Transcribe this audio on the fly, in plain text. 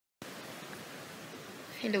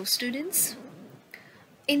Hello students,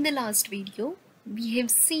 in the last video we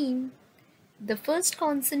have seen the first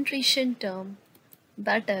concentration term,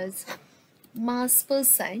 that is mass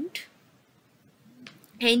percent,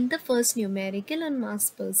 and the first numerical on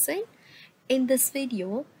mass percent. In this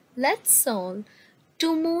video let's solve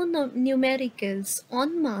two more numericals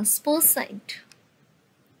on mass percent.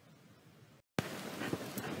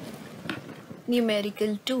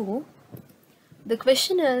 Numerical 2. The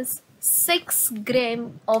question is 6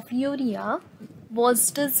 gram of urea was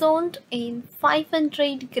dissolved in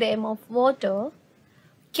 500 gram of water.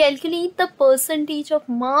 Calculate the percentage of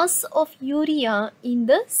mass of urea in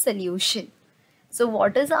the solution. So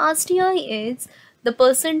what is asked here is the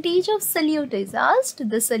percentage of solute is asked.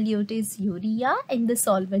 The solute is urea and the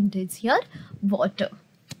solvent is here water.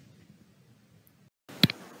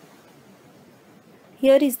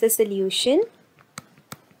 Here is the solution.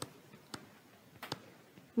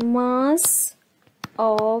 Mass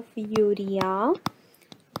of urea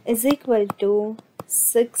is equal to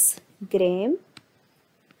 6 gram.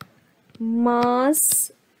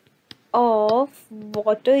 Mass of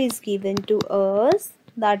water is given to us,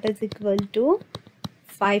 that is equal to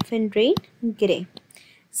 500 gram.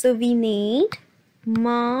 So we need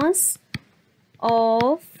mass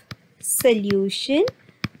of solution,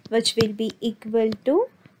 which will be equal to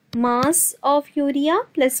mass of urea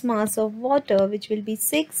plus mass of water, which will be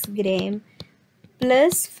 6 gram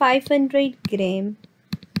plus 500 gram,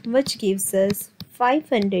 which gives us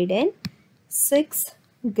 506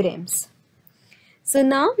 grams. So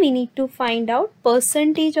now we need to find out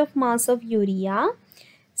percentage of mass of urea.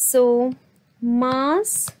 So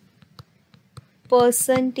mass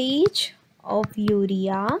percentage of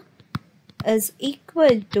urea is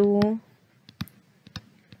equal to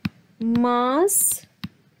mass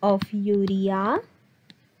of urea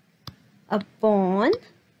upon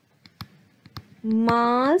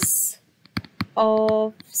mass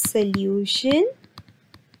of solution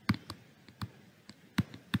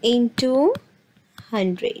into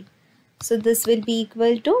 100. So this will be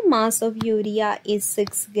equal to mass of urea is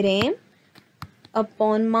 6 gram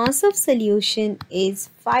upon mass of solution is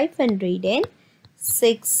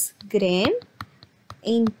 506 gram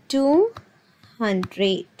into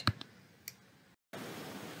 100,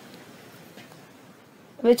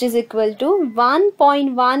 which is equal to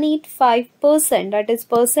 1.185%. that is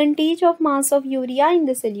percentage of mass of urea in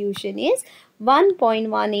the solution is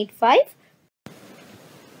 1.185.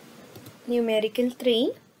 Numerical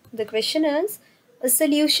 3. The question is, a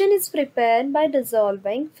solution is prepared by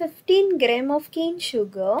dissolving 15 gram of cane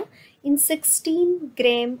sugar in 16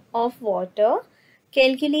 gram of water.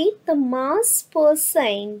 Calculate the mass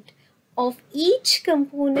percent of each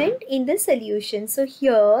component in the solution. So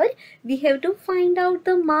here we have to find out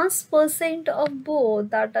the mass percent of both,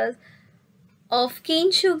 that is of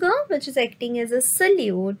cane sugar, which is acting as a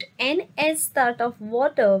solute, and as that of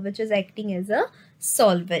water, which is acting as a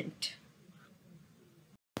solvent.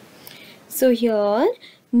 So here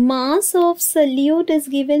mass of solute is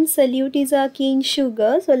given. Solute is our cane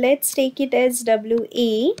sugar, so let's take it as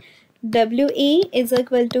WA. WA is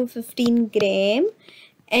equal to 15 gram,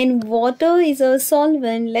 and water is a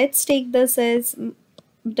solvent. Let's take this as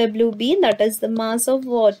WB, that is the mass of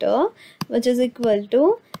water, which is equal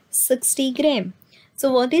to 60 gram.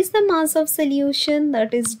 So what is the mass of solution?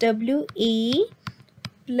 That is WA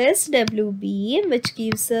plus WB, which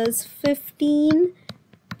gives us 15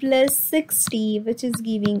 plus 60, which is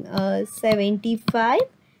giving us 75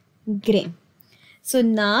 gram. So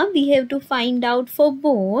now we have to find out for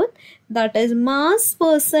both, that is mass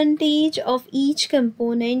percentage of each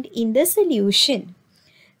component in the solution.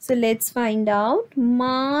 So let's find out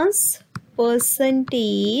mass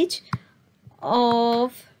percentage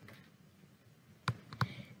of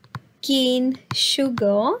cane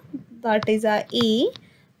sugar, that is our A,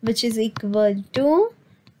 which is equal to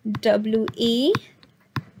WA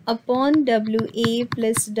upon WA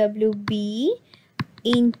plus WB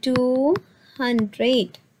into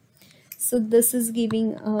 100. So this is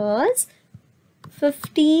giving us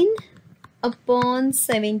 15 upon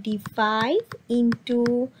 75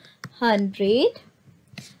 into 100,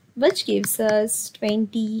 which gives us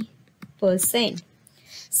 20%.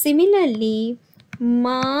 Similarly,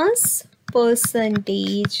 mass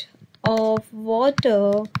percentage of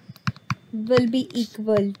water will be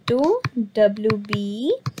equal to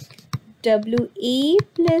WB, WA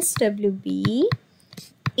plus WB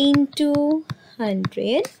into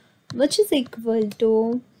 100, which is equal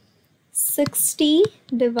to 60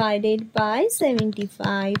 divided by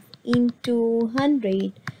 75 into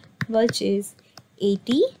 100, which is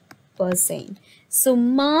 80%. So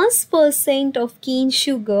mass percent of cane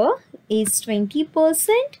sugar is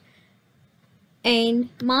 20% and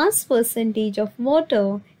mass percentage of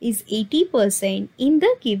water is 80% in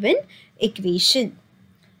the given equation.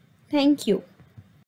 Thank you.